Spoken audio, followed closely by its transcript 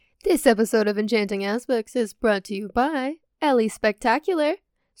This episode of Enchanting Aspects is brought to you by Ellie Spectacular,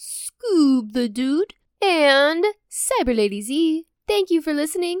 Scoob the Dude, and Cyber Lady Z. Thank you for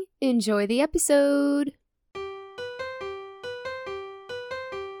listening. Enjoy the episode.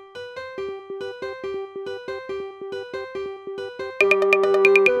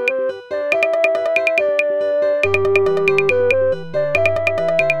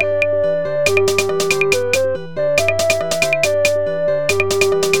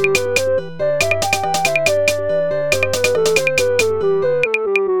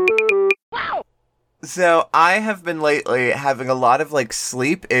 So I have been lately having a lot of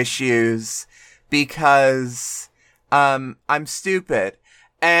sleep issues because I'm stupid.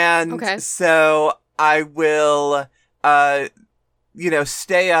 And so I will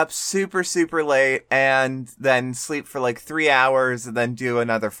stay up super, super late and then sleep for 3 hours and then do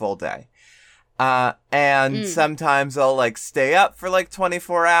another full day. Sometimes I'll stay up for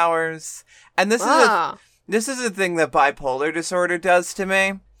 24 hours. And this is a thing that bipolar disorder does to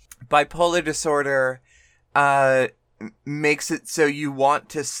me. Bipolar disorder makes it so you want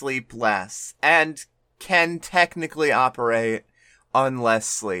to sleep less and can technically operate on less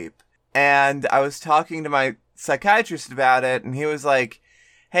sleep. And I was talking to my psychiatrist about it, and he was like,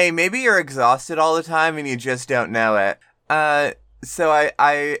 hey, maybe you're exhausted all the time and you just don't know it. So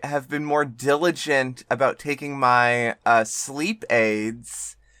I have been more diligent about taking my sleep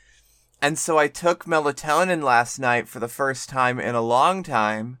aids. And so I took melatonin last night for the first time in a long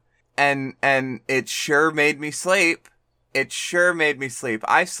time. And it sure made me sleep. I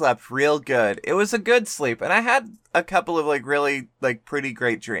slept real good. It was a good sleep. And I had a couple of really pretty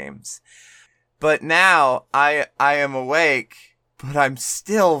great dreams. But now I am awake, but I'm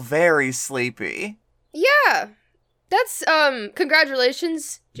still very sleepy. Yeah. That's,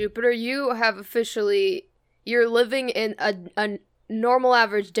 congratulations, Jupiter. You have you're living in a normal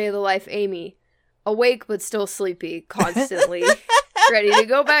average day of the life Amy. Awake, but still sleepy, constantly. Ready to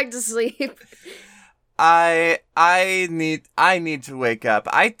go back to sleep. I need to wake up.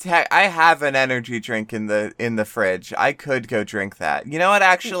 I have an energy drink in the fridge. I could go drink that. You know what?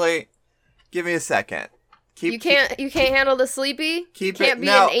 Actually, give me a second. You can't handle the sleepy? Can't be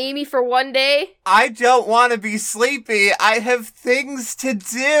no. an Amy for one day? I don't want to be sleepy. I have things to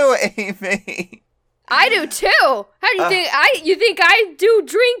do, Amy. I do too. How do you think you think I do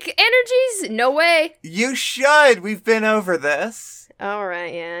drink energies? No way. You should. We've been over this. All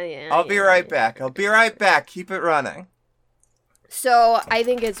right, yeah. I'll be right back. Keep it running. So, I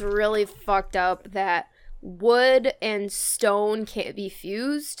think it's really fucked up that wood and stone can't be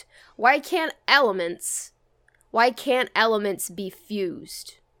fused. Why can't elements be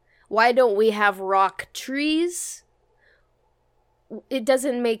fused? Why don't we have rock trees? It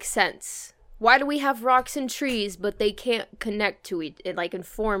doesn't make sense. Why do we have rocks and trees, but they can't connect to and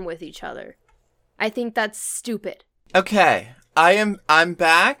form with each other? I think that's stupid. Okay, I'm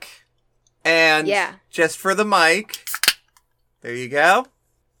back, and just for the mic, there you go.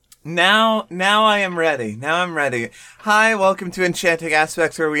 Now I am ready. Hi, welcome to Enchanting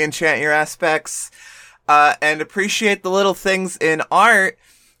Aspects, where we enchant your aspects, and appreciate the little things in art.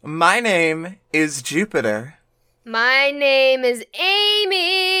 My name is Jupiter. My name is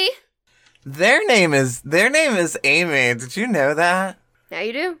Amy. Their name is Amy. Did you know that?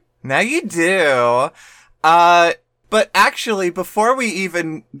 Now you do. But actually, before we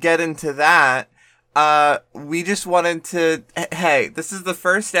even get into that, we just wanted to, hey, this is the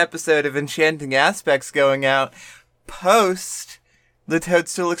first episode of Enchanting Aspects going out post the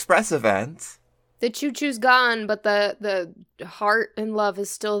Toadstool Express event. The choo-choo's gone, but the heart and love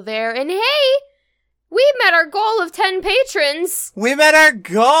is still there. And hey, we met our goal of 10 patrons. We met our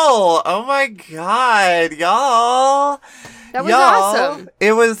goal. Oh my god, y'all. That was awesome.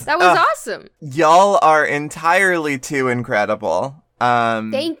 That was awesome. Y'all are entirely too incredible.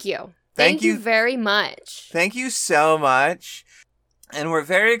 Thank you. Thank you very much. Thank you so much. And we're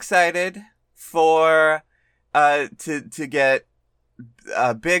very excited for to get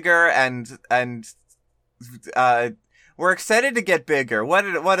bigger and we're excited to get bigger.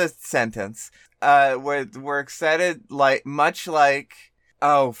 What a sentence. We're excited much like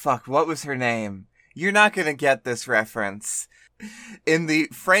oh fuck, what was her name? You're not gonna get this reference. In the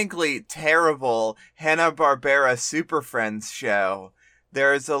frankly terrible Hanna-Barbera Super Friends show,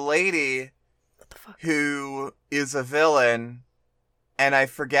 there's a lady who is a villain, and I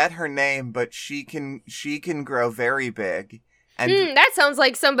forget her name, but she can grow very big. And that sounds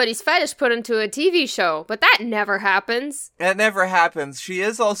like somebody's fetish put into a TV show, but that never happens. That never happens. She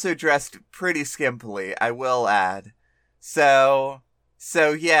is also dressed pretty skimpily, I will add. So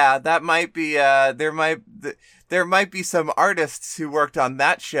So yeah, that might be there might be some artists who worked on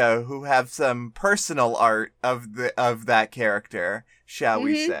that show who have some personal art of that character, shall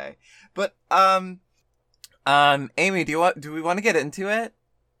we say. But Amy, do we want to get into it?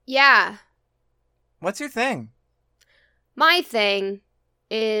 Yeah. What's your thing? My thing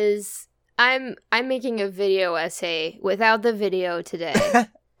is I'm making a video essay without the video today.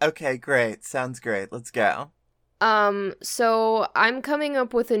 Okay, great. Sounds great. Let's go. So I'm coming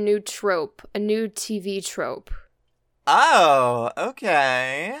up with a new trope, a new TV trope. Oh,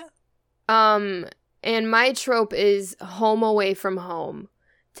 okay. And my trope is home away from home.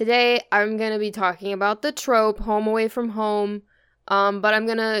 Today I'm gonna be talking about the trope home away from home. But I'm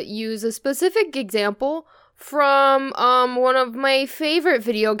gonna use a specific example from one of my favorite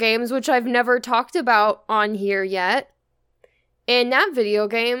video games, which I've never talked about on here yet. And that video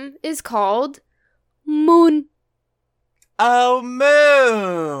game is called Moon. Oh,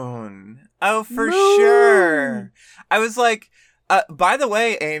 Moon. Oh, for sure. I was like, by the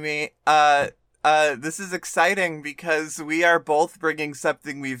way, Amy, this is exciting because we are both bringing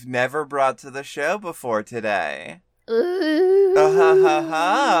something we've never brought to the show before today. Ooh.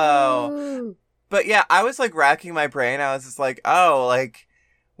 But yeah, I was like racking my brain. I was just like, oh, like,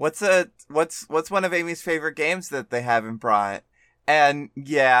 what's one of Amy's favorite games that they haven't brought? And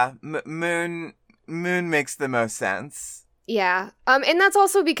yeah, Moon makes the most sense. Yeah. And that's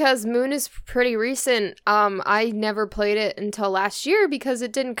also because Moon is pretty recent. I never played it until last year because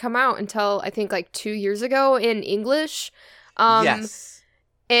it didn't come out until I think like 2 years ago in English. Yes.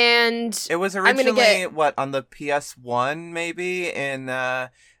 And it was originally on the PS1 maybe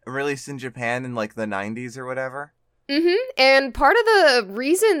released in Japan in like the 90s or whatever. And part of the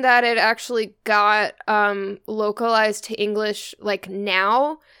reason that it actually got localized to English like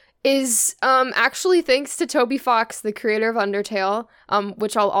now is actually thanks to Toby Fox, the creator of Undertale,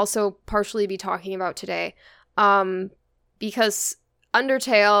 which I'll also partially be talking about today. Because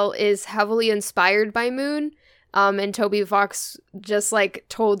Undertale is heavily inspired by Moon. And Toby Fox just like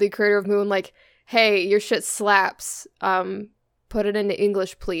told the creator of Moon, like, hey, your shit slaps. Put it into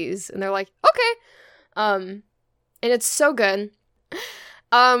English, please. And they're like, okay. And it's so good.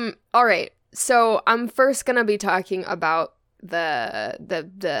 All right. So I'm first gonna be talking about the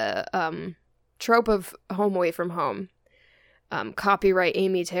trope of home away from home. Copyright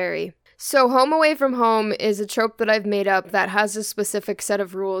Amy Terry. So home away from home is a trope that I've made up that has a specific set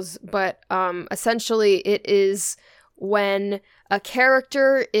of rules, but essentially it is when a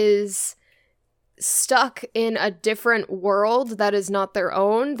character is stuck in a different world that is not their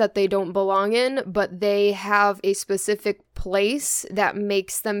own, that they don't belong in, but they have a specific place that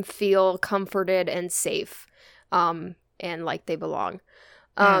makes them feel comforted and safe, and like they belong.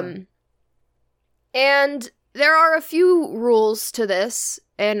 And there are a few rules to this,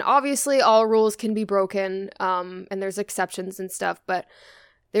 and obviously all rules can be broken, and there's exceptions and stuff, but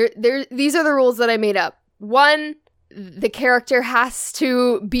these are the rules that I made up. 1, the character has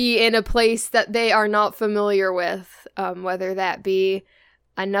to be in a place that they are not familiar with, whether that be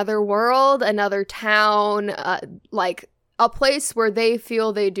another world, another town, like a place where they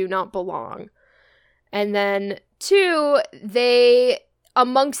feel they do not belong. And then 2,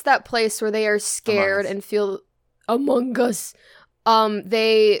 amongst that place where they are scared and feel among us,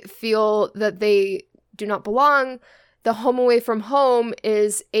 they feel that they do not belong. The home away from home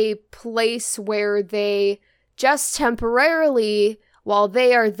is a place where they just temporarily, while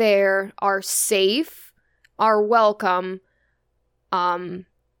they are there, are safe, are welcome, and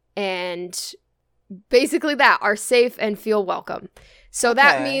basically are safe and feel welcome. So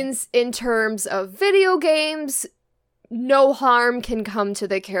that means in terms of video games, no harm can come to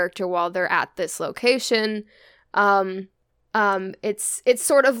the character while they're at this location. It's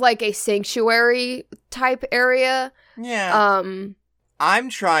sort of like a sanctuary type area. Yeah.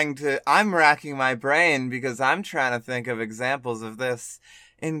 I'm racking my brain because I'm trying to think of examples of this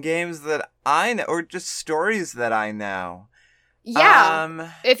in games that I know, or just stories that I know.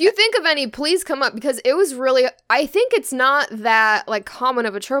 Yeah. If you think of any, please come up, because it was really, I think it's not that like common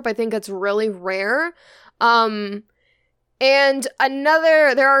of a trope. I think it's really rare. And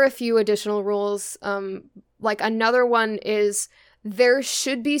there are a few additional rules. Like another one is there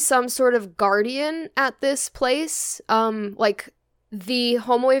should be some sort of guardian at this place. Like the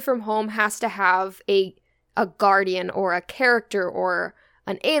home away from home has to have a guardian or a character or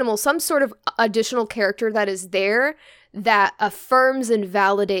an animal, some sort of additional character that is there that affirms and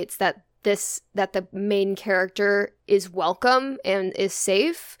validates that the main character is welcome and is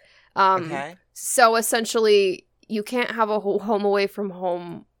safe. So essentially, you can't have a home away from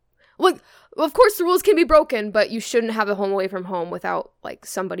home. like, of course the rules can be broken, but you shouldn't have a home away from home without like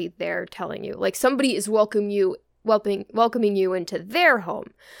somebody there telling you. Like somebody is welcoming you into their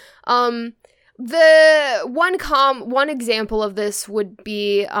home. The one example of this would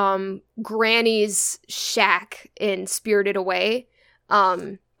be Granny's shack in Spirited Away.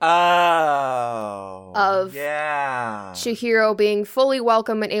 Chihiro being fully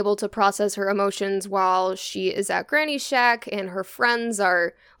welcome and able to process her emotions while she is at Granny's shack, and her friends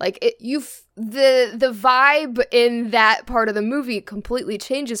are like the vibe in that part of the movie completely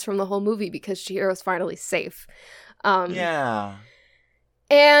changes from the whole movie because Chihiro's finally safe. And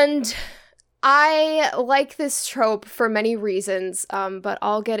I like this trope for many reasons, but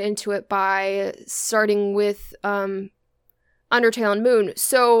I'll get into it by starting with Undertale and Moon.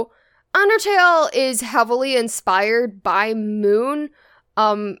 So Undertale is heavily inspired by Moon,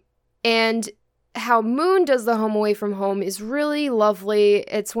 and how Moon does the home away from home is really lovely.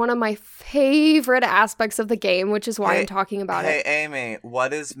 It's one of my favorite aspects of the game, which is why I'm talking about it. Hey, Amy,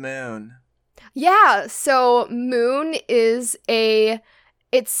 what is Moon? Yeah, so Moon is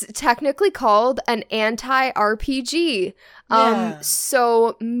it's technically called an anti-RPG.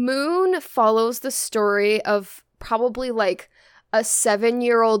 So Moon follows the story of probably like a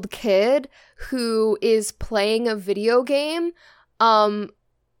 7-year-old kid who is playing a video game, an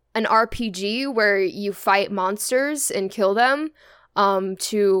RPG where you fight monsters and kill them,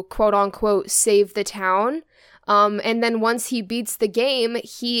 to quote unquote save the town. And then once he beats the game,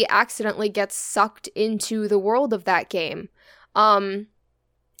 he accidentally gets sucked into the world of that game.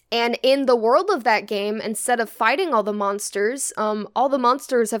 And in the world of that game, instead of fighting all the monsters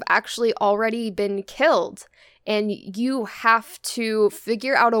have actually already been killed. And you have to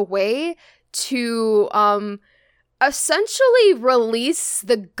figure out a way to essentially release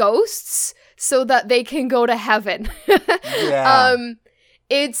the ghosts so that they can go to heaven.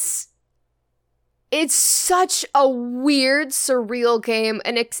 It's such a weird, surreal game,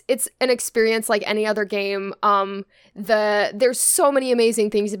 and it's an experience like any other game. There's so many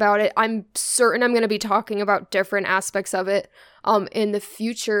amazing things about it. I'm certain I'm going to be talking about different aspects of it in the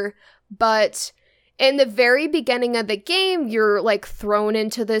future, but in the very beginning of the game, you're like thrown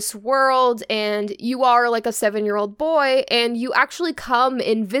into this world, and you are like a 7-year-old boy, and you actually come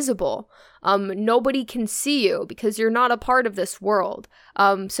invisible. Nobody can see you because you're not a part of this world.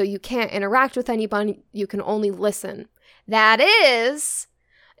 So you can't interact with anybody. You can only listen. That is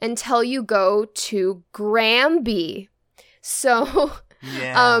until you go to Gramby. So,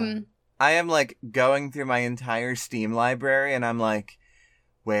 I am like going through my entire Steam library, and I'm like,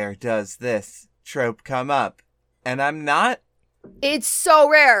 where does this trope come up? And I'm not. It's so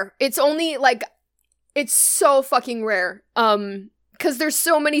rare. It's only like, it's so fucking rare. Because there's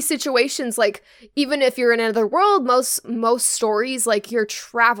so many situations, like, even if you're in another world, most stories, like, you're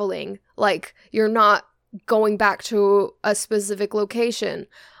traveling. Like, you're not going back to a specific location.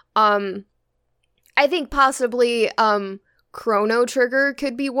 I think possibly, Chrono Trigger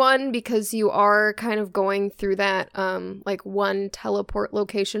could be one, because you are kind of going through that, like, one teleport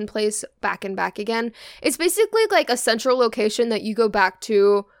location place back and back again. It's basically, like, a central location that you go back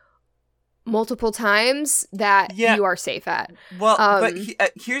to multiple times that you are safe at. Well, but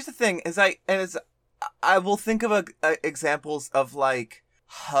here's the thing: I will think of examples of like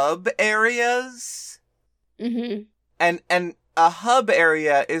hub areas, and a hub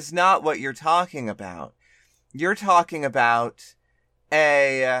area is not what you're talking about. You're talking about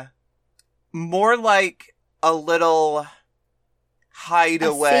a more like a little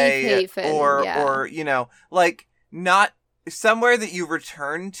hideaway, a safe haven, or you know, like not somewhere that you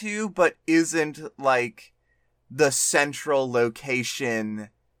return to, but isn't like the central location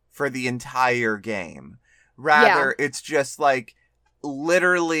for the entire game. Rather, it's just like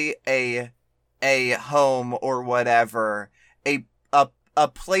literally a home or whatever, a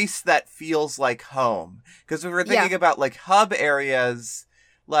place that feels like home. Because if we're thinking about like hub areas,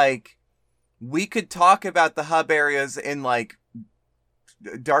 like we could talk about the hub areas in like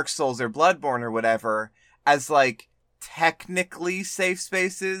Dark Souls or Bloodborne or whatever as like technically safe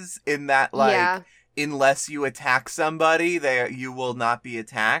spaces, in that like unless you attack somebody, you will not be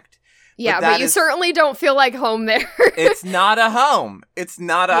attacked. But you certainly don't feel like home there. It's not a home. It's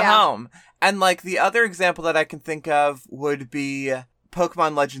not a home. And like the other example that I can think of would be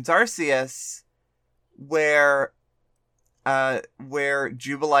Pokemon Legends Arceus, where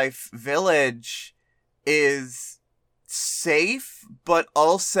Jubilife Village is safe, but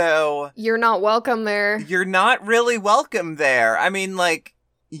also you're not welcome there. You're not really welcome there. I mean, like,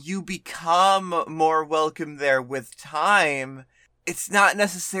 you become more welcome there with time. It's not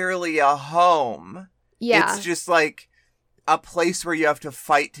necessarily a home. Yeah. It's just like a place where you have to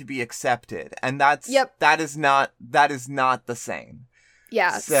fight to be accepted, and that is not the same.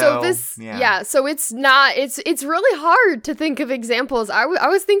 Yeah. So it's really hard to think of examples. I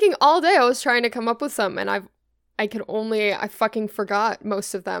was thinking all day. I was trying to come up with some, and I fucking forgot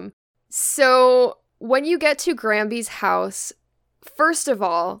most of them. So when you get to Granby's house, first of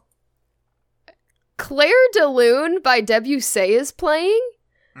all, Claire de Lune by Debussy is playing,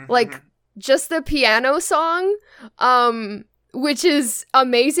 like just the piano song, which is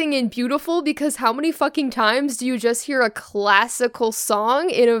amazing and beautiful, because how many fucking times do you just hear a classical song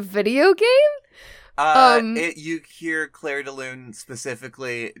in a video game? You hear Claire de Lune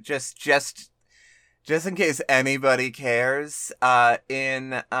specifically, just in case anybody cares,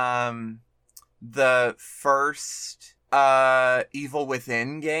 in the first Evil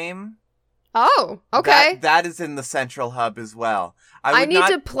Within game. Oh, okay. That is in the Central Hub as well. I need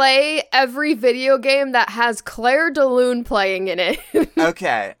to play every video game that has Claire de Lune playing in it.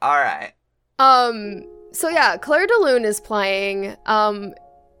 Okay, alright. So yeah, Claire de Lune is playing.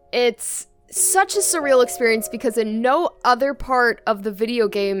 It's such a surreal experience because in no other part of the video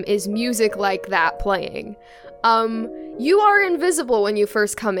game is music like that playing. You are invisible when you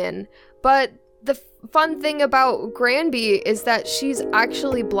first come in, but the fun thing about Granby is that she's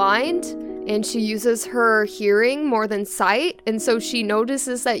actually blind, and she uses her hearing more than sight, and so she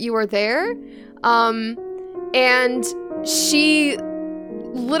notices that you are there, and she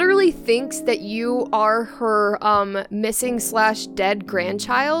literally thinks that you are her missing/dead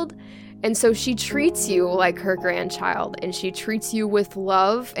grandchild, and so she treats you like her grandchild, and she treats you with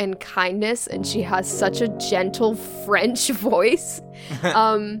love and kindness, and she has such a gentle French voice.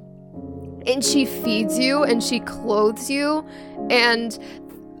 And she feeds you, and she clothes you, and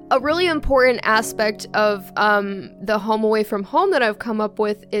a really important aspect of the Home Away from Home that I've come up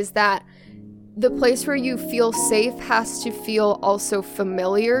with is that the place where you feel safe has to feel also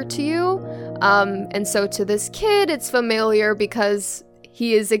familiar to you. And so to this kid, it's familiar because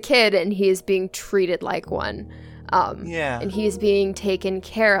he is a kid and he is being treated like one. And he's being taken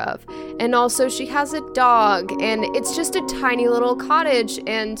care of. And also she has a dog, and it's just a tiny little cottage,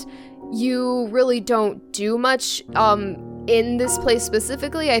 and you really don't do much in this place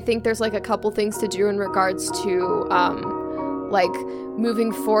specifically. I think there's like a couple things to do in regards to like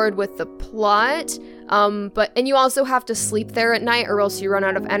moving forward with the plot, and you also have to sleep there at night or else you run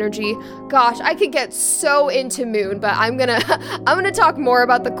out of energy. Gosh, I could get so into Moon, but I'm gonna talk more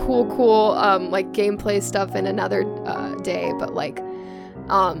about the cool like gameplay stuff in another day. But like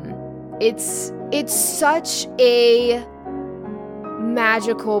it's such a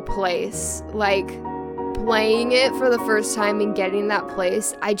magical place. Like, playing it for the first time and getting that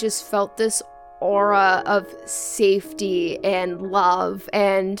place, I just felt this aura of safety and love,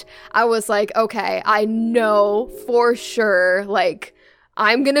 and I was like, okay, I know for sure, like,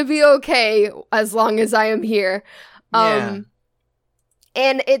 I'm gonna be okay as long as I am here. And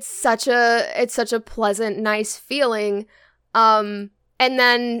it's such a pleasant, nice feeling. And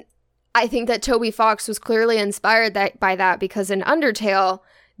then I think that Toby Fox was clearly inspired by that, because in Undertale,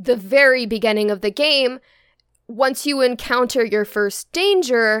 the very beginning of the game, once you encounter your first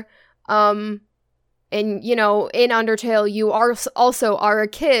danger, and, you know, in Undertale, you also are a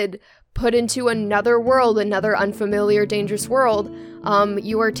kid put into another world, another unfamiliar, dangerous world.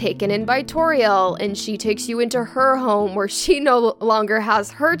 You are taken in by Toriel, and she takes you into her home where she no longer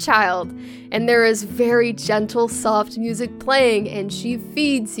has her child. And there is very gentle, soft music playing, and she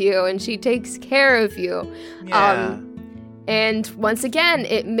feeds you, and she takes care of you. And once again,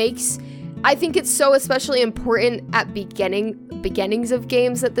 I think it's so especially important at beginnings of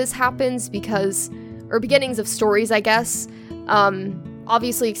games that this happens, or beginnings of stories, I guess.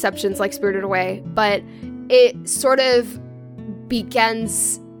 Obviously exceptions like Spirited Away, but it sort of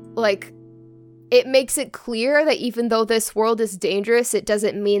begins, like, it makes it clear that even though this world is dangerous, it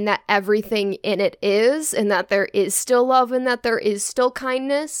doesn't mean that everything in it is, and that there is still love, and that there is still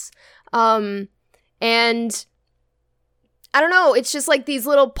kindness. And I don't know, it's just like these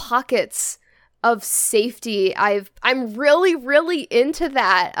little pockets of safety. I'm really, really into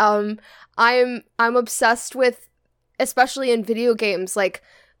that. I'm obsessed with, especially in video games, like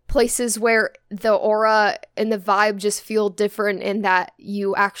places where the aura and the vibe just feel different, and that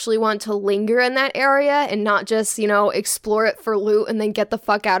you actually want to linger in that area and not just, you know, explore it for loot and then get the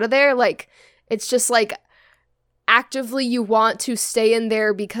fuck out of there. Like, it's just like actively you want to stay in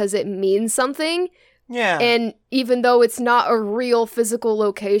there because it means something. Yeah. And even though it's not a real physical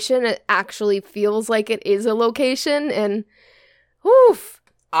location, it actually feels like it is a location, and oof.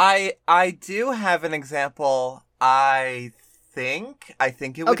 I do have an example. I think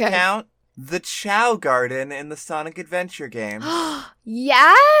it would count. The Chow Garden in the Sonic Adventure games.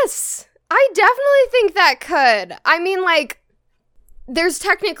 Yes! I definitely think that could. I mean, like, there's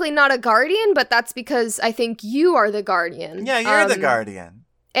technically not a guardian, but that's because I think you are the guardian. Yeah, you're the guardian.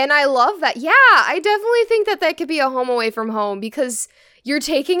 And I love that. Yeah, I definitely think that that could be a home away from home because you're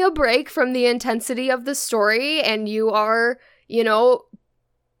taking a break from the intensity of the story and you are, you know,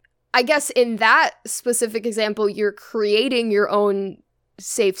 I guess in that specific example, you're creating your own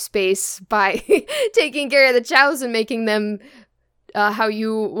safe space by taking care of the chows and making them how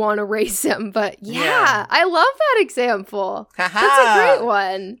you want to raise them. But yeah, I love that example. That's a great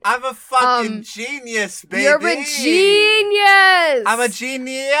one. I'm a fucking genius, baby. You're a genius. I'm a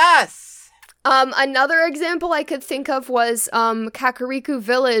genius. Another example I could think of was Kakariko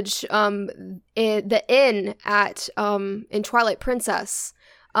Village, the inn at in Twilight Princess.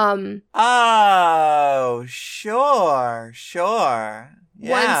 Oh, sure.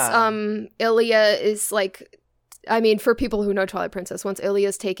 Yeah. Once Ilya is like, I mean, for people who know Twilight Princess, once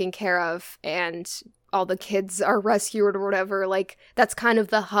Ilya's taken care of and all the kids are rescued or whatever, like, that's kind of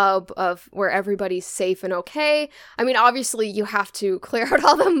the hub of where everybody's safe and okay. I mean, obviously, you have to clear out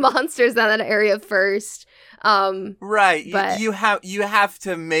all the monsters in that area first. Right. But you have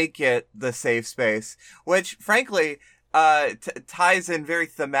to make it the safe space, which, frankly, ties in very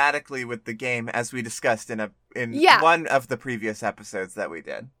thematically with the game, as we discussed in one of the previous episodes that we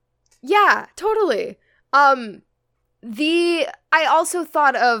did. Yeah, totally. I also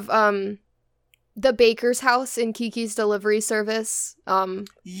thought of the baker's house in Kiki's Delivery Service.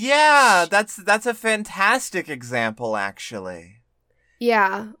 Yeah, that's a fantastic example, actually.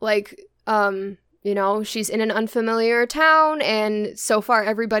 Yeah, like you know, she's in an unfamiliar town, and so far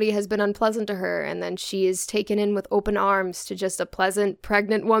everybody has been unpleasant to her, and then she is taken in with open arms to just a pleasant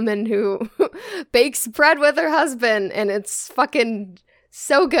pregnant woman who bakes bread with her husband, and it's fucking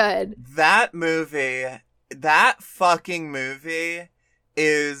so good. That fucking movie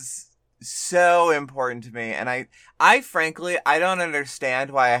is so important to me, and I frankly, I don't understand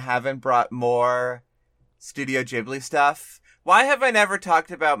why I haven't brought more Studio Ghibli stuff. Why have I never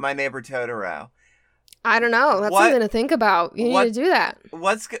talked about My Neighbor Totoro? I don't know. That's something to think about. You need to do that.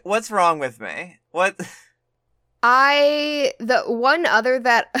 What's wrong with me? What? The one other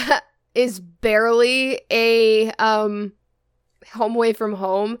that is barely a home away from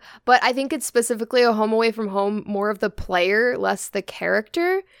home, but I think it's specifically a home away from home, more of the player, less the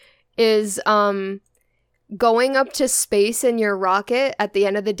character, is going up to space in your rocket at the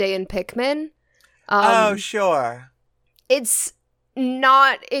end of the day in Pikmin. Oh, sure. It's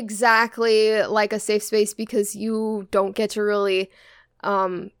not exactly like a safe space because you don't get to really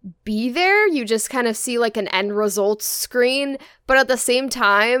be there. You just kind of see like an end results screen, but at the same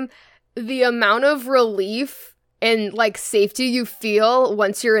time, the amount of relief and like safety you feel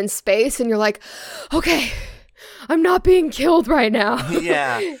once you're in space and you're like, okay, I'm not being killed right now.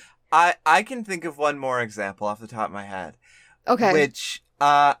 Yeah. I can think of one more example off the top of my head. Okay. Which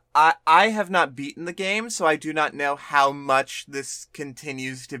I have not beaten the game, so I do not know how much this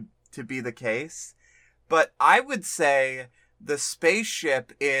continues to be the case. But I would say the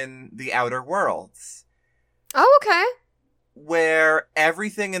spaceship in The Outer Worlds. Oh, okay. Where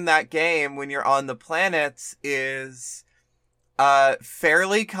everything in that game, when you're on the planets, is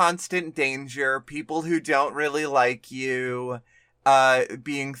fairly constant danger, people who don't really like you,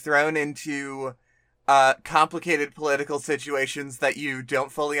 being thrown into complicated political situations that you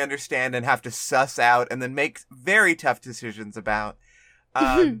don't fully understand and have to suss out and then make very tough decisions about.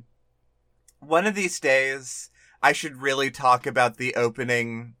 One of these days, I should really talk about the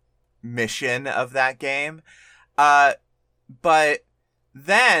opening mission of that game. But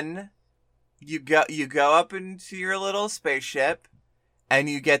then you go up into your little spaceship and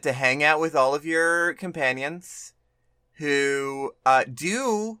you get to hang out with all of your companions who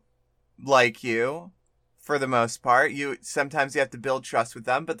do like you for the most part. Sometimes you have to build trust with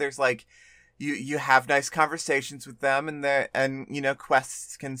them, but there's like you have nice conversations with them, and you know,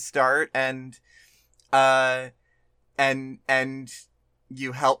 quests can start, and you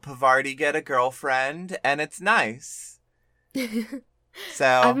help Pavarti get a girlfriend, and it's nice. So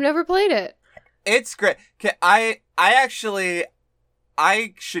I've never played it. It's great. I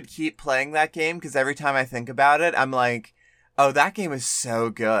should keep playing that game because every time I think about it, I'm like, oh, that game is so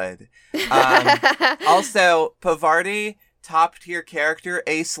good. Also, Pavarti, top tier character,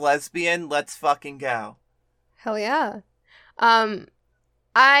 ace lesbian, let's fucking go. Hell yeah. A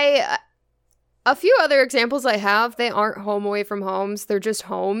few other examples I have, they aren't home away from homes, they're just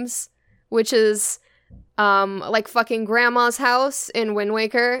homes, which is like fucking grandma's house in Wind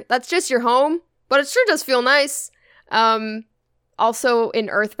Waker. That's just your home, but it sure does feel nice. Also in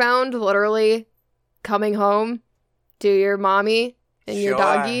Earthbound, literally coming home to your mommy and your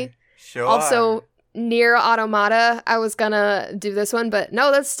doggy. Sure. Also, Nier Automata, I was gonna do this one, but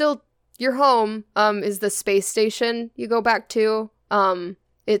no, that's still your home. Is the space station you go back to.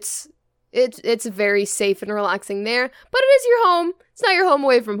 It's very safe and relaxing there, but it is your home. It's not your home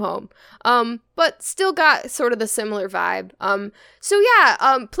away from home. But still got sort of the similar vibe. So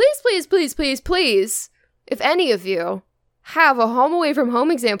yeah, please, if any of you have a home away from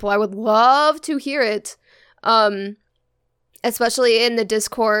home example, I would love to hear it. Especially in the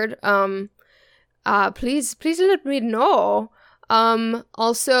Discord. Please let me know.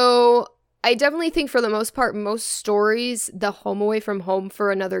 Also, I definitely think for the most part, most stories, the home away from home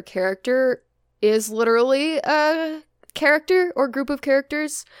for another character is literally a character or group of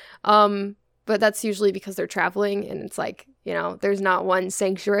characters. But that's usually because they're traveling and it's like, you know, there's not one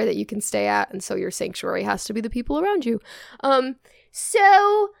sanctuary that you can stay at. And so your sanctuary has to be the people around you.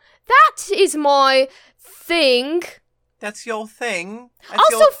 So that is my thing. That's your thing.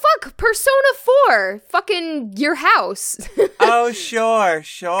 Fuck Persona 4. Fucking your house. Oh, sure.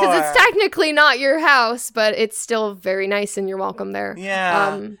 Because it's technically not your house, but it's still very nice and you're welcome there.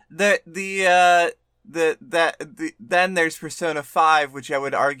 Yeah. Then there's Persona 5, which I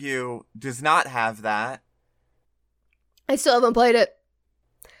would argue does not have that. I still haven't played it.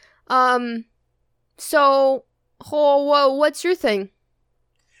 So, what's your thing?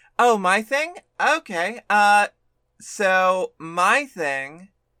 Oh, my thing? Okay. So my thing,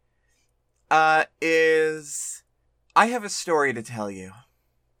 is I have a story to tell you.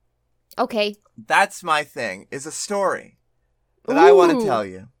 Okay. That's my thing, is a story that I want to tell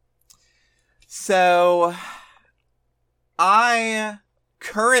you. So, I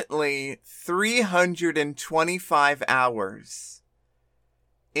currently 325 hours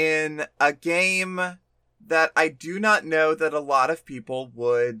in a game that I do not know that a lot of people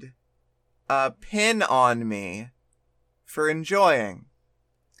would pin on me for enjoying.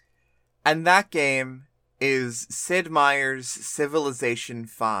 And that game is Sid Meier's Civilization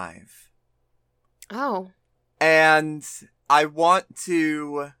 5. Oh. And I want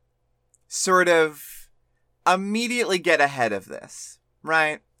to sort of immediately get ahead of this,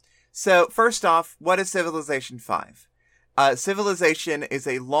 right? So, first off, what is Civilization 5? Civilization is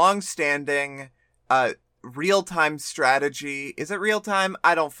a long-standing, real-time strategy. Is it real-time?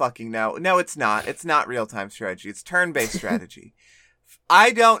 I don't fucking know. No, it's not. It's not real-time strategy. It's turn-based strategy. I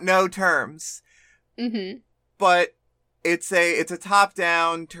don't know terms. Mm-hmm. But it's a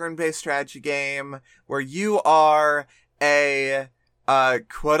top-down turn-based strategy game where you are a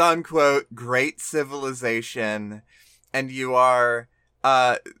quote-unquote great civilization, and you are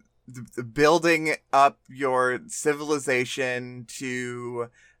building up your civilization to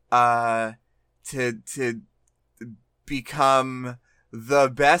become the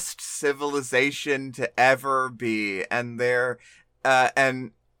best civilization to ever be, and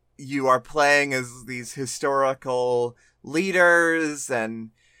and you are playing as these historical leaders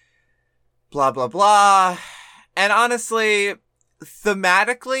and blah blah blah. And honestly,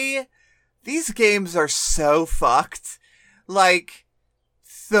 thematically, these games are so fucked. Like,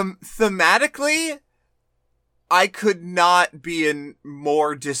 thematically, I could not be in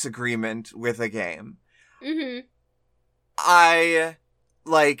more disagreement with a game. Mm-hmm.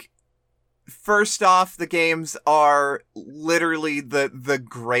 First off, the games are literally the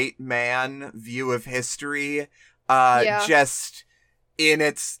great man view of history. Just in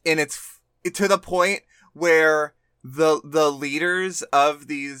its to the point where the leaders of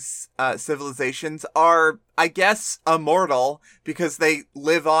these civilizations are, I guess, immortal because they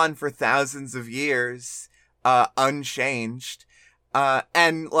live on for thousands of years, unchanged.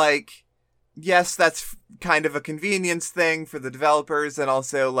 And like, yes, that's kind of a convenience thing for the developers, and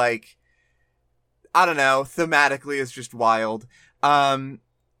also like, I don't know, thematically is just wild.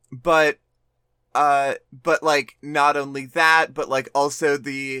 But like, not only that, but like also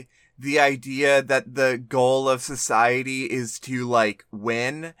the idea that the goal of society is to like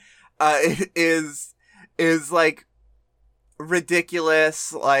win, is like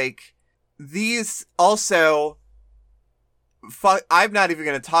ridiculous. Like, these also, I'm not even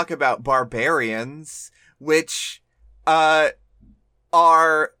going to talk about barbarians, which, are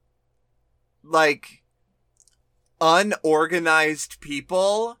like unorganized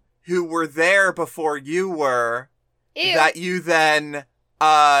people who were there before you were. Ew. That you then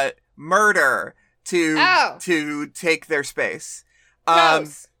murder to take their space.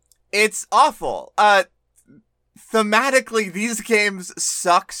 It's awful. Thematically, these games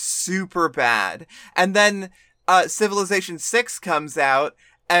suck super bad. And then Civilization 6 comes out,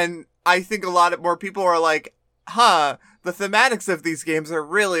 and I think a lot more people are like, huh, the thematics of these games are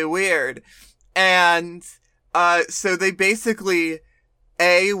really weird. And so they basically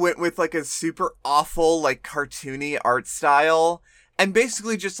went with like a super awful, like cartoony art style, and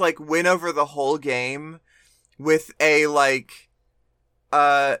basically just like went over the whole game with a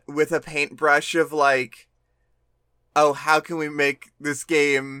with a paintbrush of like, oh, how can we make this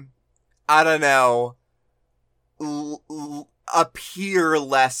game, I don't know, appear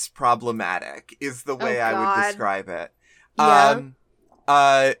less problematic is the way I would describe it. Yeah.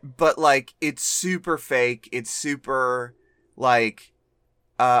 But like, it's super fake. It's super like,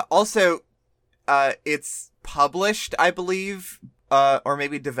 also, it's published, I believe, or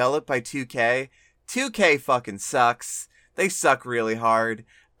maybe developed by 2K. 2K fucking sucks. They suck really hard,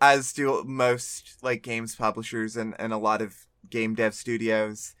 as do most, like, games publishers and a lot of game dev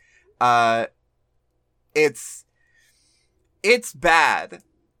studios. It's bad,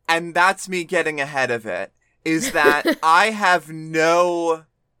 and that's me getting ahead of it, is that I have no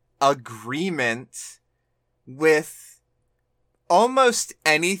agreement with almost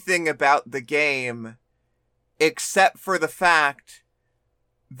anything about the game, except for the fact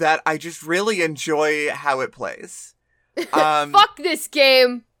that I just really enjoy how it plays. Fuck this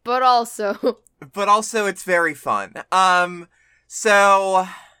game, but also it's very fun. So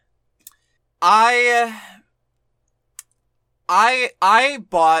I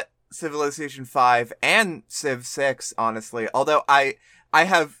bought Civilization 5 and Civ 6, honestly, although I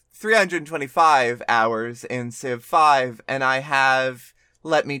have 325 hours in Civ 5, and I have,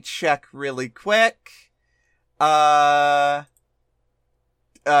 let me check really quick,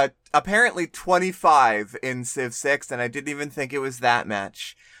 apparently 25 in Civ 6, and I didn't even think it was that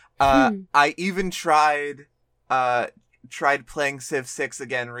much. I even tried playing Civ 6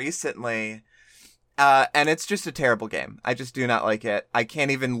 again recently, and it's just a terrible game. I just do not like it. I can't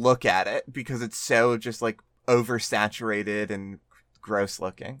even look at it because it's so just like oversaturated and gross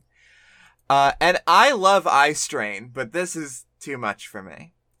looking. And I love Eye Strain, but this is too much for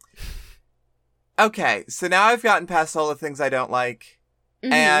me. Okay, so now I've gotten past all the things I don't like.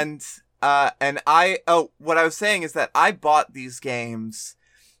 And what I was saying is that I bought these games,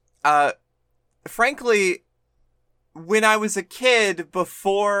 frankly, when I was a kid,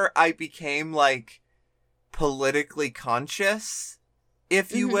 before I became, like, politically conscious,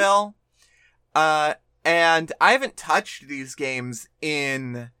 if you will. And I haven't touched these games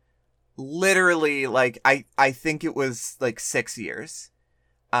in literally, like, I think it was, like, 6 years.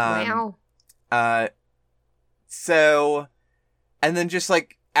 Wow. So, and then just,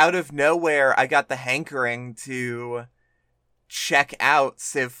 like, out of nowhere, I got the hankering to check out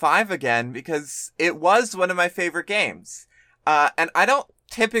Civ 5 again, because it was one of my favorite games. And I don't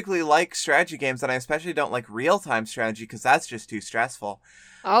typically like strategy games, and I especially don't like real-time strategy, because that's just too stressful.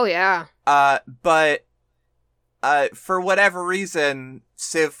 Oh, yeah. But for whatever reason,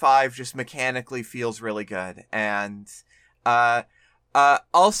 Civ 5 just mechanically feels really good. And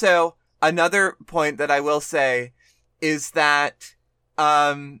also, another point that I will say is that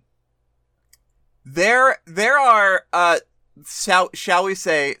there are shall we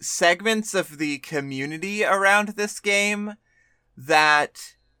say segments of the community around this game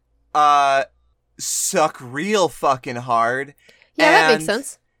that suck real fucking hard. Yeah, that makes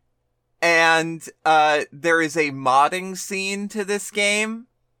sense. And there is a modding scene to this game.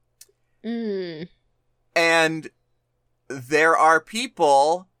 And there are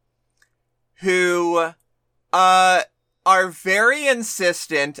people who are very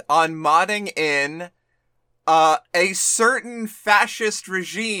insistent on modding in a certain fascist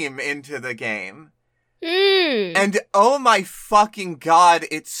regime into the game. And oh my fucking god,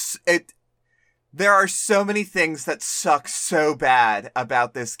 there are so many things that suck so bad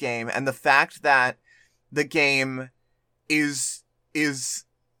about this game, and the fact that the game is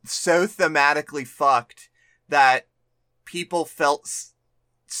so thematically fucked that people felt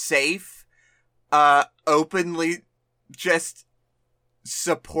safe openly just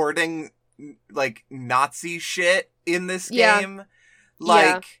supporting, like, Nazi shit in this game.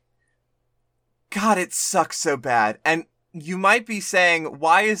 Like, God, it sucks so bad. And you might be saying,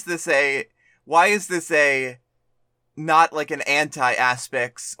 why is this a not like an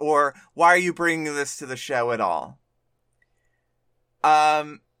anti-aspects, or why are you bringing this to the show at all?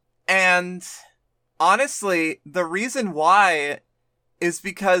 And honestly, the reason why is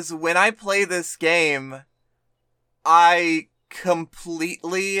because when I play this game, I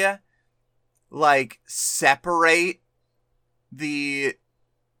completely, like, separate the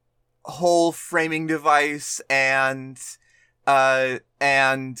whole framing device and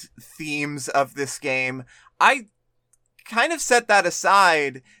themes of this game. I kind of set that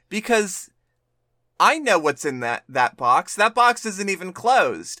aside because I know what's in that box. That box isn't even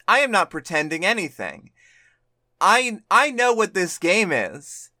closed. I am not pretending anything. I know what this game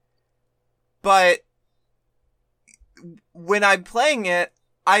is. But when I'm playing it,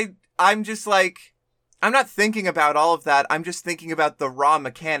 I'm just like, I'm not thinking about all of that. I'm just thinking about the raw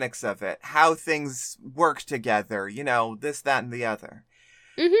mechanics of it, how things work together, you know, this, that, and the other.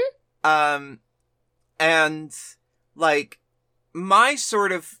 Mm-hmm. And like, my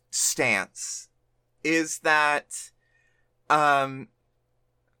sort of stance is that,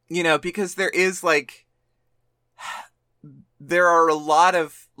 you know, because there is like, there are a lot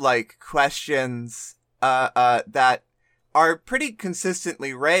of like questions, that are pretty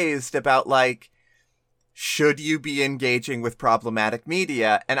consistently raised about like, should you be engaging with problematic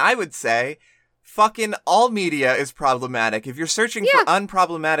media? And I would say, fucking all media is problematic. If you're searching for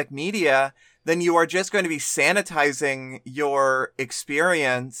unproblematic media, then you are just going to be sanitizing your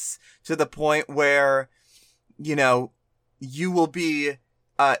experience to the point where, you know, you will be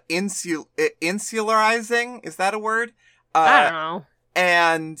insularizing. Is that a word? I don't know.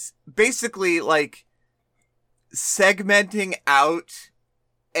 And basically, like, segmenting out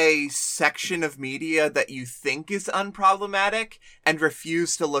a section of media that you think is unproblematic and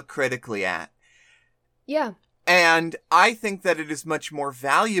refuse to look critically at. Yeah. And I think that it is much more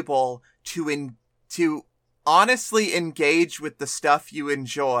valuable to honestly engage with the stuff you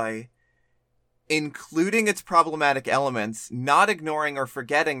enjoy, including its problematic elements, not ignoring or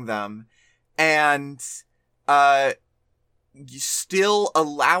forgetting them, and still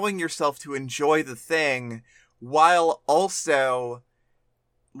allowing yourself to enjoy the thing while also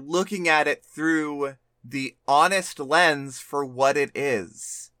looking at it through the honest lens for what it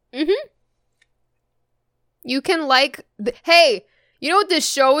is. Mm-hmm. You can like... Hey, you know what this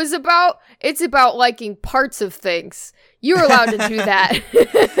show is about? It's about liking parts of things. You're allowed to do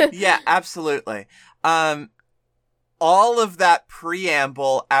that. Yeah, absolutely. All of that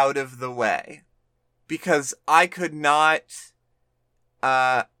preamble out of the way. Because I could not...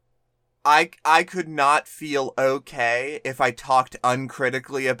 I could not feel okay if I talked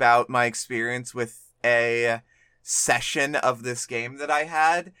uncritically about my experience with a session of this game that I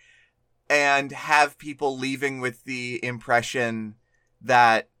had and have people leaving with the impression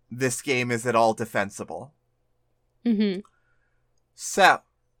that this game is at all defensible. Mm-hmm. So,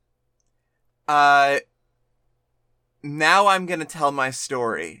 now I'm gonna tell my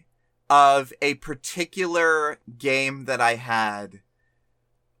story of a particular game that I had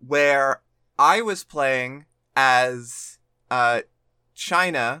where I was playing as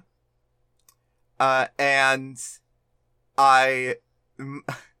China, and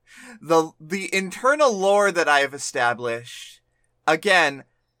the internal lore that I have established, again,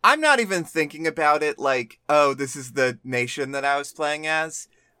 I'm not even thinking about it like, oh, this is the nation that I was playing as.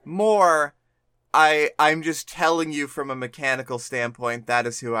 More, I'm just telling you from a mechanical standpoint, that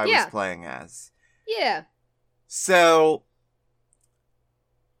is who I was playing as. Yeah. So,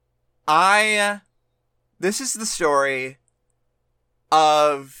 this is the story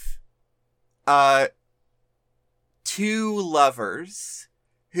of, two lovers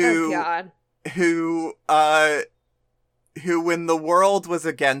who, who when the world was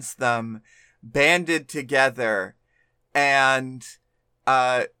against them, banded together and,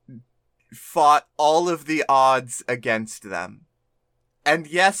 fought all of the odds against them. And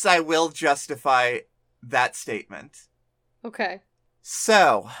yes, I will justify that statement. Okay.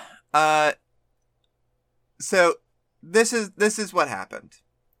 So this is what happened.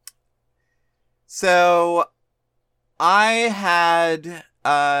 So I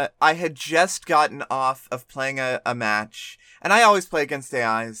had just gotten off of playing a match, and I always play against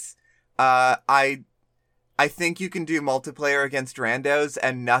AIs. I think you can do multiplayer against randos,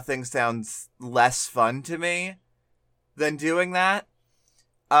 and nothing sounds less fun to me than doing that.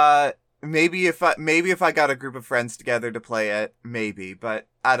 Maybe if I got a group of friends together to play it, maybe, but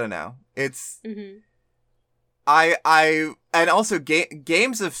I don't know. It's, and also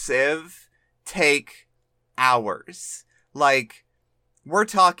games of Civ take hours. Like, we're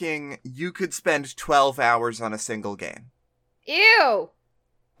talking, you could spend 12 hours on a single game. Ew!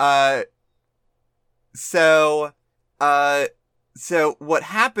 So what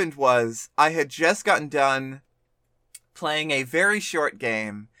happened was, I had just gotten done playing a very short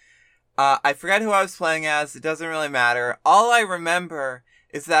game. I forget who I was playing as, it doesn't really matter. All I remember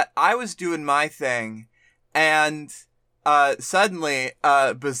is that I was doing my thing, and, suddenly,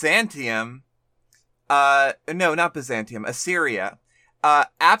 Byzantium, no, not Byzantium, Assyria,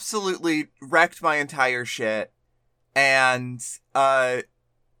 absolutely wrecked my entire shit, and,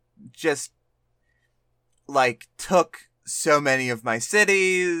 just, like, took so many of my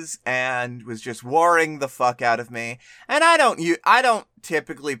cities and was just warring the fuck out of me. And I don't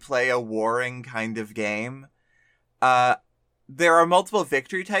typically play a warring kind of game. There are multiple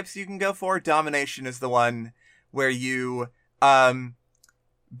victory types you can go for. Domination is the one where you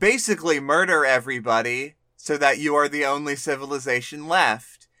basically murder everybody so that you are the only civilization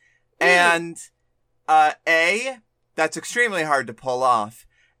left. And A, that's extremely hard to pull off.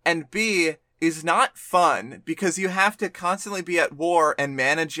 And B, is not fun because you have to constantly be at war and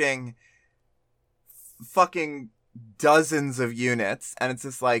managing fucking dozens of units. And it's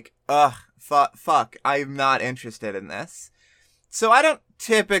just like, fuck, I'm not interested in this. So I don't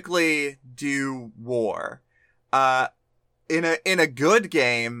typically do war. In a good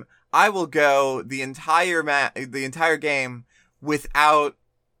game, I will go the entire game without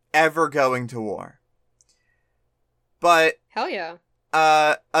ever going to war. But hell yeah.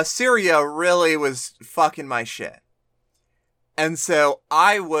 Assyria really was fucking my shit. And so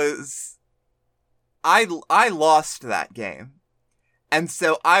I lost that game. And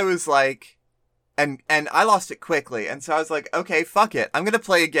so I was like, and I lost it quickly. And so I was like, okay, fuck it. I'm gonna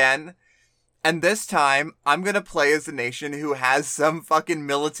play again. And this time, I'm gonna play as a nation who has some fucking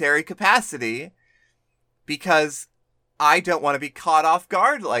military capacity. Because I don't want to be caught off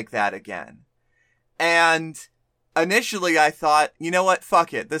guard like that again. And initially I thought, you know what,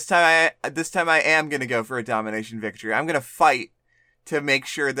 fuck it. This time I am gonna go for a domination victory. I'm gonna fight to make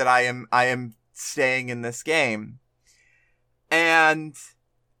sure that I am staying in this game. And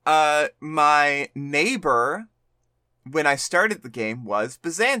my neighbor when I started the game was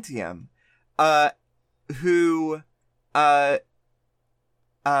Byzantium, who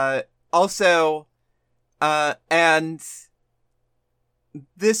also and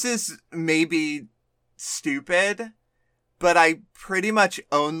this is maybe stupid, but I pretty much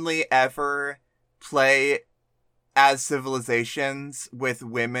only ever play as civilizations with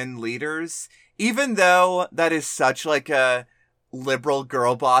women leaders, even though that is such like a liberal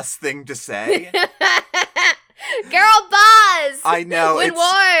girl boss thing to say. Girl boss! I know. Win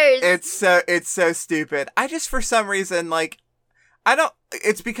wars! It's so stupid. I just, for some reason, like,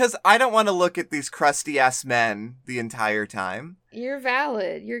 it's because I don't want to look at these crusty ass men the entire time. You're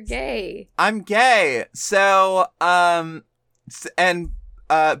valid. You're gay. I'm gay. So, and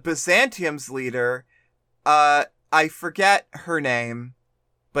Byzantium's leader, I forget her name,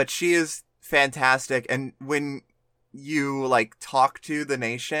 but she is fantastic. And when you, like, talk to the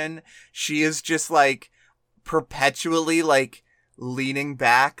nation, she is just, like, perpetually, like, leaning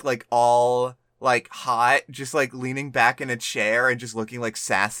back, like, all, like, hot, just, like, leaning back in a chair and just looking, like,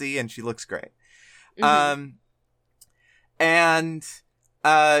 sassy, and she looks great. Mm-hmm.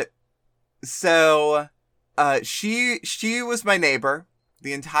 So, she was my neighbor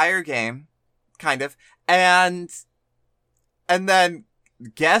the entire game, kind of, and then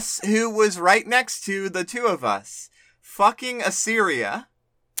guess who was right next to the two of us? Fucking Assyria.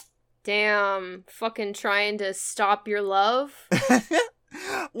 Damn, fucking trying to stop your love?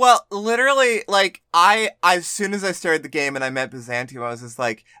 Well, literally, like, as soon as I started the game and I met Byzantium, I was just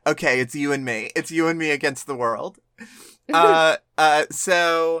like, okay, it's you and me. It's you and me against the world. And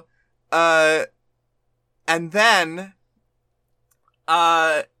then,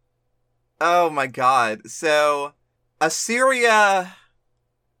 oh my god. So, Assyria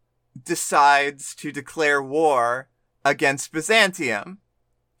decides to declare war against Byzantium.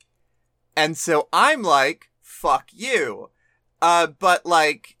 And so I'm like, fuck you. But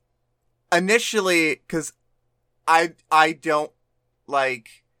like, initially, cause I don't,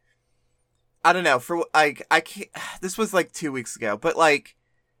 like, I don't know, for, like, I can't, this was like 2 weeks ago, but like,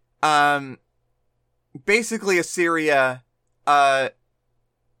 basically Assyria,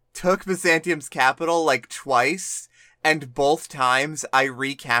 took Byzantium's capital like twice, and both times I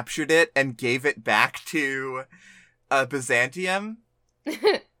recaptured it and gave it back to, Byzantium.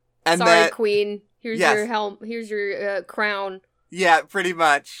 And sorry, Queen. Here's yes. your helm. Here's your crown. Yeah, pretty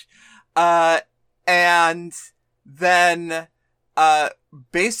much. And then,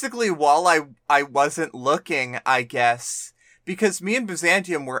 basically while I wasn't looking, I guess, because me and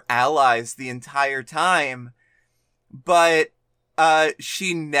Byzantium were allies the entire time, but,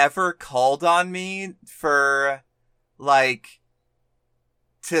 she never called on me for, like,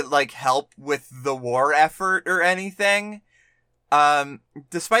 to, like, help with the war effort or anything.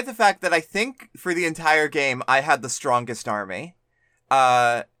 Despite the fact that I think for the entire game, I had the strongest army.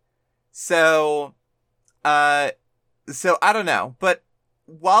 So I don't know, but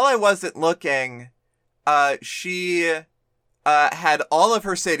while I wasn't looking, she, had all of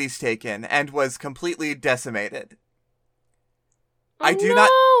her cities taken and was completely decimated.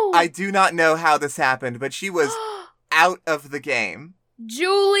 Oh, I do not know how this happened, but she was out of the game.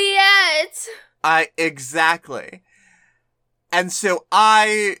 Juliet! Exactly. And so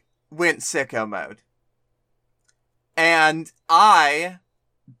I went sicko mode. And I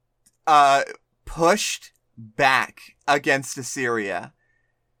pushed back against Assyria.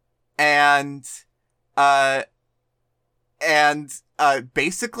 And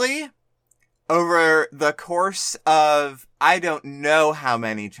basically, over the course of I don't know how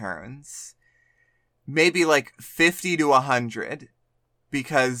many turns, maybe like 50 to 100,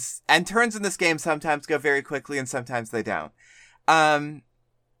 and turns in this game sometimes go very quickly and sometimes they don't.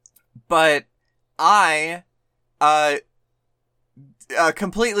 But I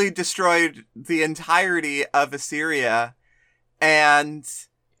completely destroyed the entirety of Assyria, and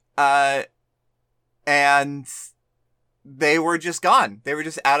they were just gone. They were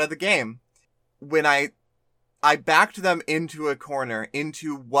just out of the game. When I backed them into a corner,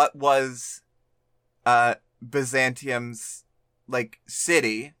 into what was Byzantium's like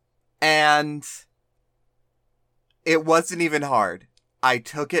city, and it wasn't even hard. I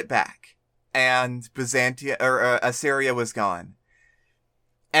took it back, and Assyria was gone.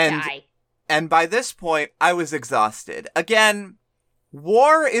 And by this point, I was exhausted. Again,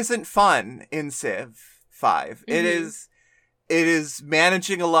 war isn't fun in Civ 5. Mm-hmm. It is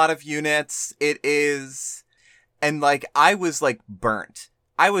managing a lot of units. It is, and like, I was like burnt.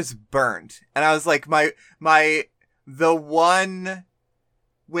 I was burnt. And I was like, the one,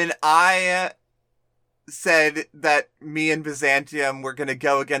 when I said that me and Byzantium were going to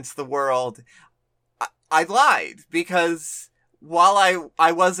go against the world, I lied, because while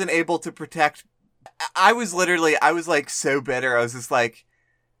I wasn't able to protect, I was like so bitter. I was like,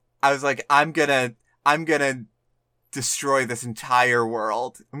 I'm gonna destroy this entire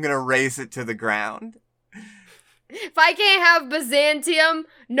world. I'm gonna raze it to the ground. If I can't have Byzantium,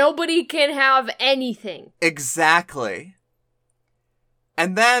 nobody can have anything. Exactly.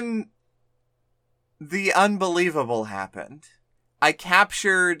 And then the unbelievable happened. I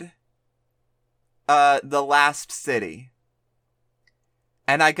captured the last city,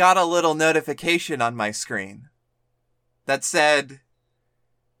 and I got a little notification on my screen that said,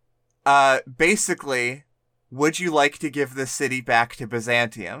 basically, would you like to give the city back to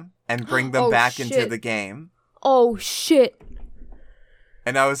Byzantium and bring them back into the game? Oh, shit.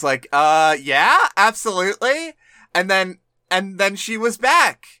 And I was like, yeah, absolutely. And then she was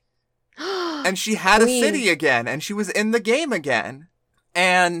back. And she had a city again, and she was in the game again.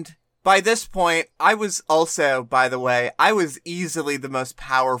 And by this point, I was also, by the way, I was easily the most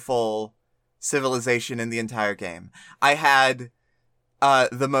powerful civilization in the entire game. I had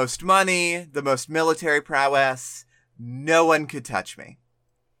the most money, the most military prowess. No one could touch me.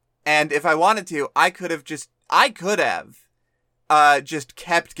 And if I wanted to, I could have just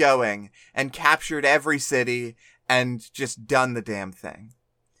kept going and captured every city and just done the damn thing.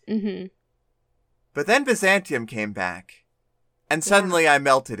 Mm-hmm. But then Byzantium came back, and suddenly I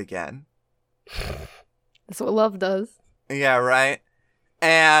melted again. That's what love does. Yeah, right?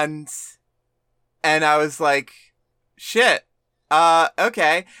 And I was like, shit.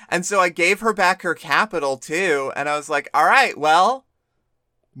 Okay. And so I gave her back her capital too, and I was like, all right, well,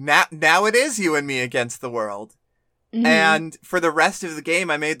 now it is you and me against the world. Mm-hmm. And for the rest of the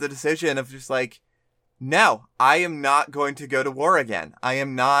game, I made the decision of just like, no, I am not going to go to war again. I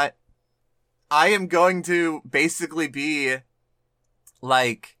am going to basically be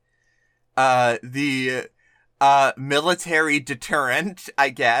like, the, military deterrent, I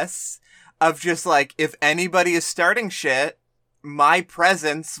guess, of just like, if anybody is starting shit, my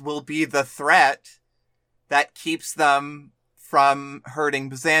presence will be the threat that keeps them from hurting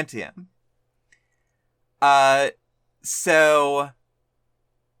Byzantium. And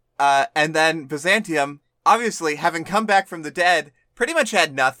then Byzantium, obviously, having come back from the dead, pretty much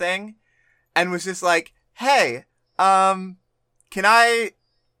had nothing, and was just like, hey, can I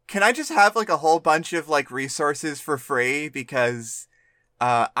just have, like, a whole bunch of, like, resources for free, because,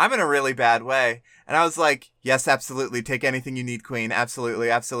 I'm in a really bad way. And I was like, yes, absolutely, take anything you need, queen,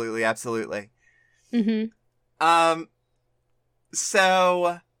 absolutely, absolutely, absolutely. Mm-hmm.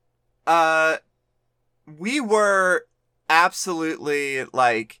 So, we were absolutely,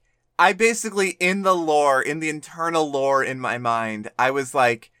 like, I basically, in the internal lore in my mind, I was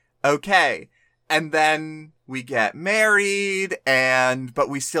like, okay, and then we get married, but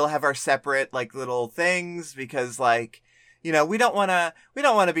we still have our separate, like, little things, because, like, you know, we don't want to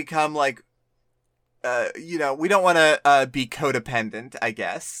become, like, we don't want to be codependent, I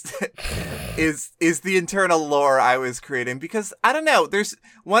guess, is the internal lore I was creating. Because, I don't know, there's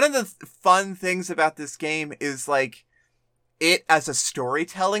one of the fun things about this game is, like, it as a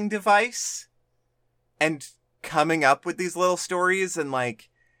storytelling device, and coming up with these little stories and like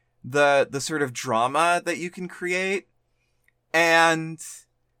the sort of drama that you can create. And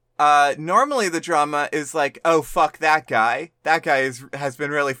normally the drama is like, oh, fuck that guy. That guy has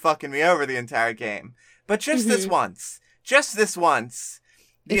been really fucking me over the entire game. But just this once,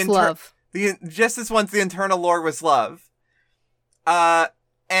 It's love. Just this once, the internal lore was love.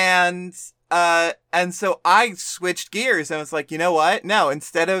 And so I switched gears and was like, you know what? No,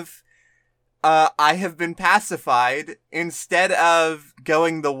 instead of, I have been pacified, instead of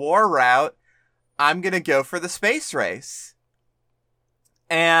going the war route, I'm gonna go for the space race.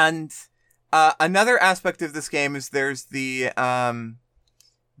 And, another aspect of this game is there's the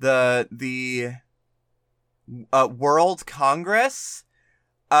World Congress,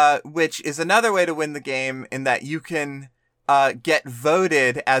 which is another way to win the game in that you can get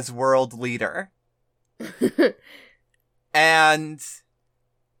voted as world leader. And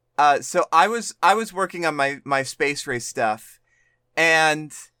so I was working on my space race stuff,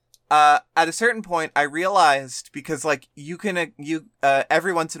 and at a certain point I realized, because like you can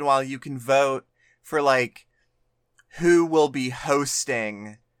every once in a while you can vote for like who will be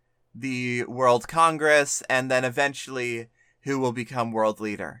hosting the World Congress, and then eventually who will become world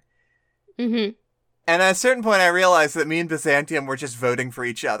leader. Mm-hmm. And at a certain point, I realized that me and Byzantium were just voting for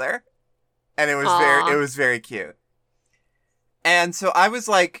each other, and it was very cute. And so I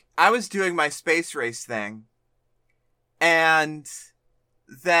was doing my space race thing, and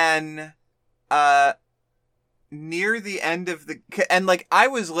then near the end of and like I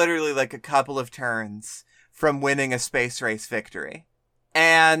was literally like a couple of turns from winning a space race victory.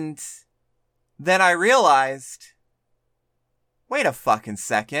 And then I realized, wait a fucking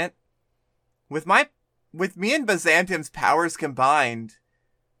second. With me and Byzantium's powers combined,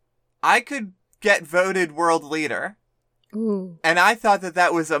 I could get voted world leader. Ooh. And I thought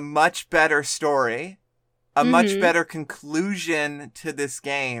that was a much better story, a much better conclusion to this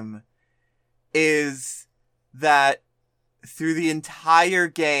game, is that through the entire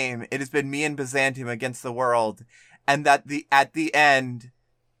game, it has been me and Byzantium against the world. And that at the end,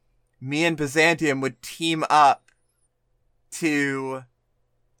 me and Byzantium would team up to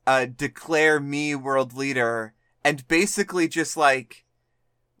declare me world leader, and basically just like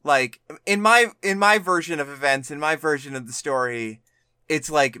in my version of events, in my version of the story, it's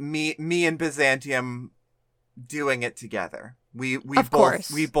like me and Byzantium doing it together. We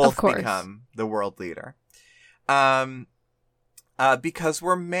both become the world leader. Because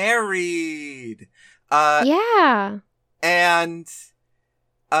we're married. Yeah. And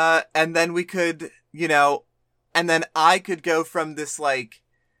then we could, and then I could go from this, like,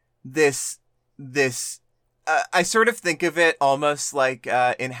 this, I sort of think of it almost like,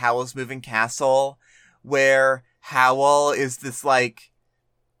 in Howl's Moving Castle, where Howl is this, like,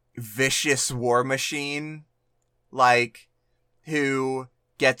 vicious war machine, like, who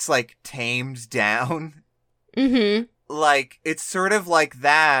gets, like, tamed down. Mm-hmm. Like, it's sort of like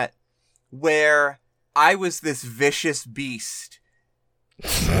that, where I was this vicious beast.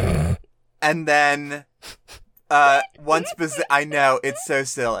 And then, I know, it's so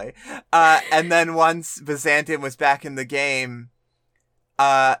silly. And then once Byzantium was back in the game,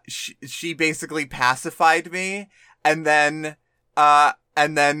 she basically pacified me, and then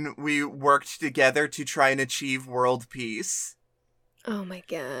we worked together to try and achieve world peace. Oh my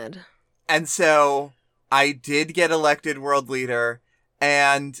god. And so I did get elected world leader,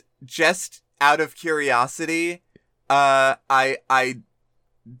 and just out of curiosity, I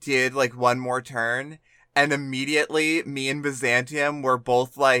did like one more turn, and immediately me and Byzantium were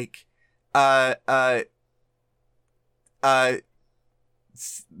both like,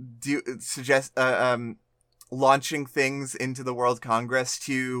 launching things into the World Congress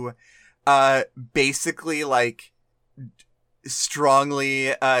to, basically like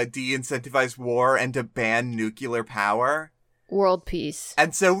strongly, de-incentivize war and to ban nuclear power. World peace.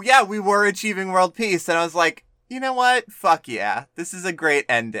 And so, yeah, we were achieving world peace, and I was like, you know what? Fuck yeah. This is a great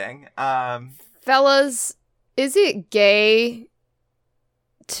ending. Fellas, is it gay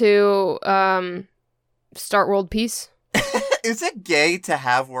to, start world peace? Is it gay to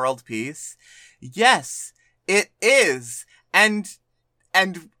have world peace? Yes, it is. And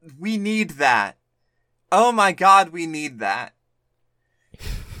we need that. Oh my god, we need that.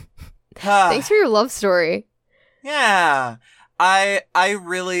 Thanks for your love story. Yeah. I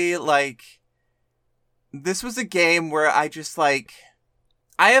really, like, this was a game where I just, like,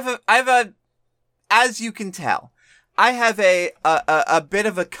 I have a, as you can tell, I have a bit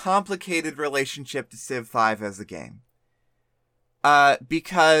of a complicated relationship to Civ 5 as a game.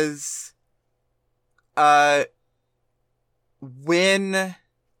 Because, when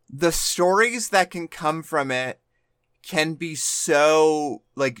the stories that can come from it can be so,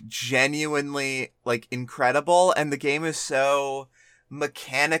 like, genuinely, like, incredible, and the game is so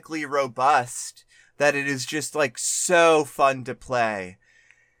mechanically robust that it is just, like, so fun to play.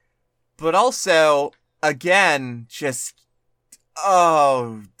 But also, again, just,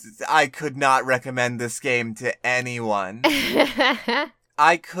 oh, I could not recommend this game to anyone.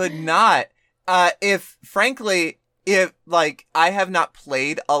 I could not. Frankly, I have not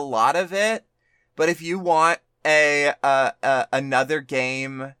played a lot of it, but if you want another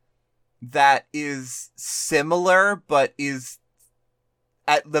game that is similar, but is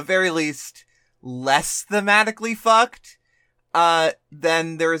at the very least less thematically fucked,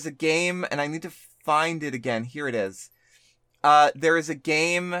 then there is a game, and I need to find it again. Here it is. There is a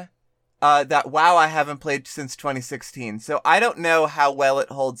game that I haven't played since 2016, so I don't know how well it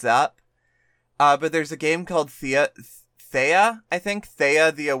holds up. But there's a game called Thea, I think,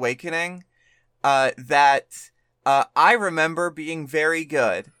 Thea the Awakening, that I remember being very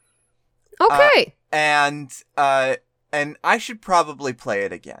good. Okay. And I should probably play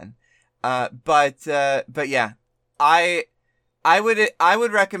it again. But yeah, I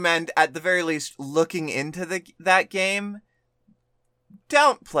would recommend at the very least looking into that game.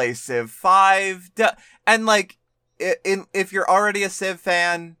 Don't play Civ 5. And like, if you're already a Civ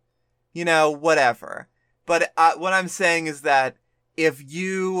fan, you know, whatever. But what I'm saying is that if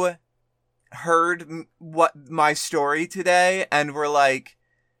you heard my story today and were like,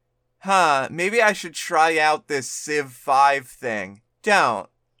 maybe I should try out this Civ 5 thing. Don't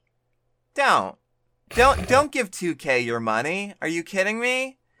give 2K your money. Are you kidding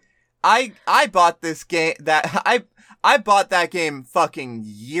me? I bought this game I bought that game fucking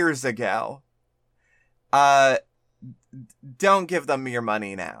years ago. Don't give them your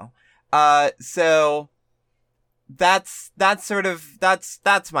money now. So that's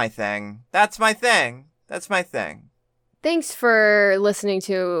my thing. That's my thing. Thanks for listening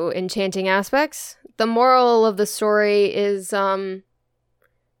to Enchanting Aspects. The moral of the story is, home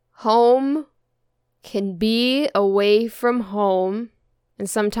can be away from home, and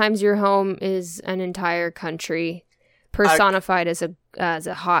sometimes your home is an entire country personified as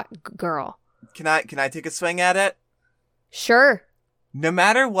a hot girl. Can I take a swing at it? Sure. No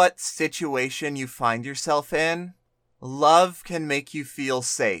matter what situation you find yourself in, love can make you feel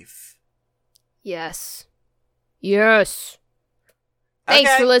safe. Yes. Yes.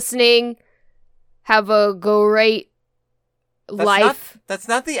 Thanks for listening. Have a great life. That's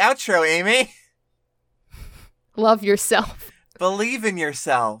not the outro, Amy. Love yourself. Believe in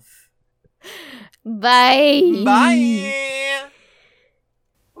yourself. Bye. Bye.